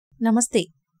నమస్తే.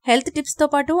 Health tips తో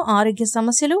పాటు ఆరోగ్య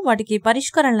సమస్యలు వాటికి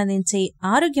పరిష్కారాలను అందించే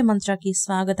ఆరోగ్య మంత్రకి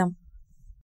స్వాగతం.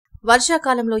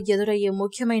 వర్షాకాలంలో ఎదురయ్యే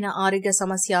ముఖ్యమైన ఆరోగ్య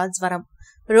సమస్య జ్వరం.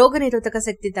 రోగనిరోధక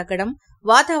శక్తి తగ్గడం,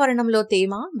 వాతావరణంలో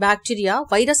తేమ, బ్యాక్టీరియా,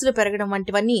 వైరస్లు పెరగడం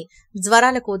వంటివన్నీ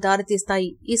జ్వరాలకు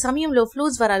దారితీస్తాయి. ఈ సమయంలో ఫ్లూ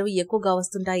జ్వరాలు ఎక్కువగా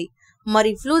వస్తుంటాయి.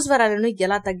 మరి ఫ్లూ జ్వరాలను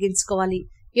ఎలా తగ్గించుకోవాలి?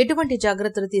 ఎటువంటి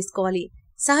జాగ్రత్తలు తీసుకోవాలి?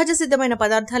 సహజ సిద్ధమైన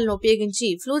పదార్థాలను ఉపయోగించి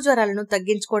ఫ్లూ జ్వరాలను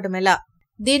తగ్గించుకోవడం ఎలా?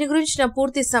 దీని గురించిన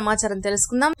పూర్తి సమాచారం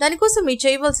తెలుసుకుందాం. దానికోసం మీరు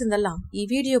చేయవలసిందల్లా ఈ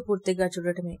వీడియో పూర్తిగా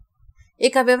చూడటమే.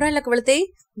 ఇక వివరాలకు వెళితే,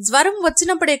 జ్వరం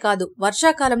వచ్చినప్పుడే కాదు,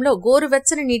 వర్షాకాలంలో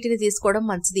గోరువెచ్చని నీటిని తీసుకోవడం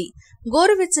మంచిది.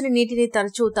 గోరువెచ్చని నీటిని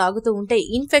తరచూ తాగుతూ ఉంటే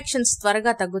ఇన్ఫెక్షన్స్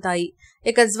త్వరగా తగ్గుతాయి.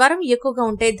 ఇక జ్వరం ఎక్కువగా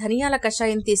ఉంటే ధనియాల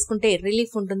కషాయం తీసుకుంటే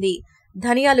రిలీఫ్ ఉంటుంది.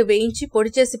 ధనియాలు వేయించి పొడి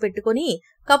చేసి పెట్టుకుని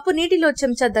కప్పు నీటిలో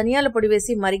చెంచా ధనియాల పొడి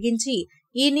వేసి మరిగించి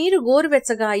ఈ నీరు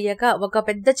గోరువెచ్చగా అయ్యాక ఒక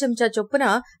పెద్ద చెంచా చొప్పున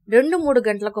 2-3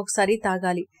 గంటలకొకసారి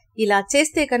తాగాలి. ఇలా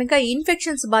చేస్తే కనుక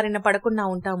ఇన్ఫెక్షన్స్ బారిన పడకుండా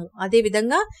ఉంటాము.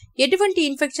 అదేవిధంగా ఎటువంటి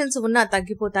ఇన్ఫెక్షన్స్ ఉన్నా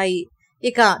తగ్గిపోతాయి.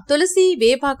 ఇక తులసి,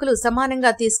 వేపాకులు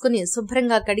సమానంగా తీసుకుని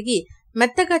శుభ్రంగా కడిగి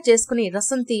మెత్తగా చేసుకుని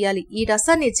రసం తీయాలి. ఈ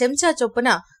రసాన్ని చెంచా చొప్పున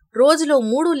రోజులో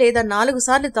 3 లేదా 4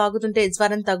 సార్లు తాగుతుంటే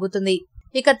జ్వరం తగ్గుతుంది.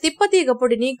 ఇక తిప్పతీగ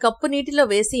పొడిని కప్పు నీటిలో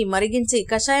వేసి మరిగించి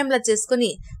కషాయంలా చేసుకుని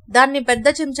దాన్ని పెద్ద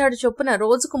చెంచాడు చొప్పున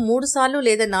రోజుకు 3 సార్లు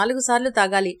లేదా 4 సార్లు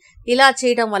తాగాలి. ఇలా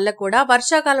చేయడం వల్ల కూడా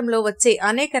వర్షాకాలంలో వచ్చే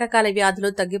అనేక రకాల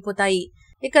వ్యాధులు తగ్గిపోతాయి.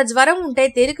 ఇక జ్వరం ఉంటే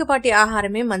తేలికపాటి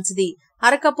ఆహారమే మంచిది.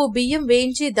 అరకప్పు బియ్యం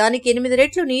వేయించి దానికి 8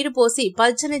 రెట్లు నీరు పోసి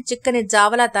పల్చని చిక్కని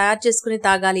జావలా తయారు చేసుకుని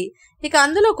తాగాలి. ఇక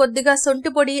అందులో కొద్దిగా సొంటి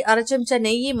పొడి, అరచెంచా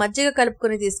నెయ్యి, మజ్జిగ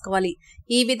కలుపుకుని తీసుకోవాలి.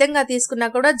 ఈ విధంగా తీసుకున్నా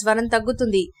కూడా జ్వరం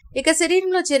తగ్గుతుంది. ఇక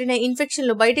శరీరంలో చేరిన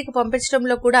ఇన్ఫెక్షన్లు బయటికి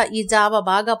పంపించడంలో కూడా ఈ జావ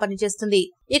బాగా పనిచేస్తుంది.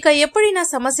 ఇక ఎప్పుడైనా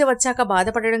సమస్య వచ్చాక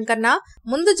బాధపడడం కన్నా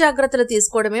ముందు జాగ్రత్తలు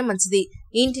తీసుకోవడమే మంచిది.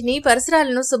 ఇంటిని,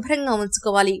 పరిసరాలను శుభ్రంగా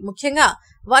ఉంచుకోవాలి. ముఖ్యంగా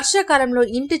వర్షాకాలంలో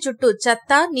ఇంటి చుట్టూ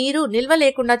చెత్త, నీరు నిల్వ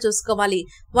లేకుండా చూసుకోవాలి.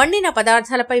 వండిన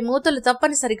పదార్థాలపై మూతలు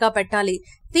తప్పనిసరిగా పెట్టాలి.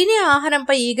 తినే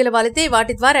ఆహారంపై ఈగలు వాలితే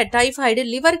వాటి ద్వారా టైఫాయిడ్,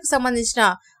 లివర్ కు సంబంధించిన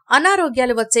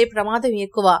అనారోగ్యాలు వచ్చే ప్రమాదం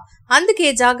ఎక్కువ. అందుకే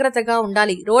జాగ్రత్తగా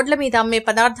ఉండాలి. రోడ్ల మీద అమ్మే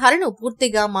పదార్థాలను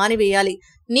పూర్తిగా మానివేయాలి.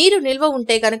 నీరు నిల్వ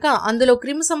ఉంటే కనుక అందులో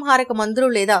క్రిమిసంహారక మందులు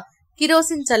లేదా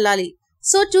కిరోసిన్ చల్లాలి.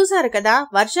 సో చూశారు కదా,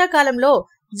 వర్షాకాలంలో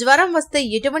జ్వరం వస్తే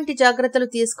ఎటువంటి జాగ్రత్తలు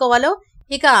తీసుకోవాలో.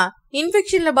 ఇక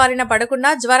ఇన్ఫెక్షన్ల బారిన పడకుండా,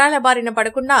 జ్వరాల బారిన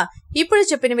పడకుండా ఇప్పుడు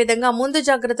చెప్పిన విధంగా ముందు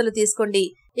జాగ్రత్తలు తీసుకోండి.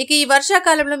 ఇక ఈ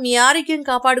వర్షాకాలంలో మీ ఆరోగ్యం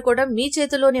కాపాడుకోవడం మీ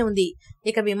చేతిలోనే ఉంది.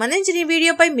 ఇక మేము అందించిన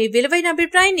వీడియోపై మీ విలువైన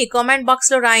అభిప్రాయాన్ని కామెంట్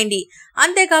బాక్స్ లో రాయండి.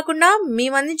 అంతేకాకుండా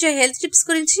మేము అందించే హెల్త్ టిప్స్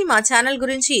గురించి, మా ఛానల్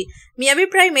గురించి మీ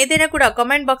అభిప్రాయం ఏదైనా కూడా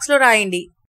కామెంట్ బాక్స్ లో రాయండి.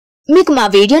 మీకు మా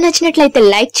వీడియో నచ్చినట్లయితే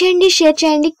లైక్ చేయండి, షేర్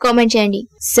చేయండి, కామెంట్ చేయండి.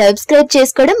 సబ్స్క్రైబ్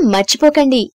చేసుకోవడం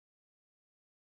మర్చిపోకండి.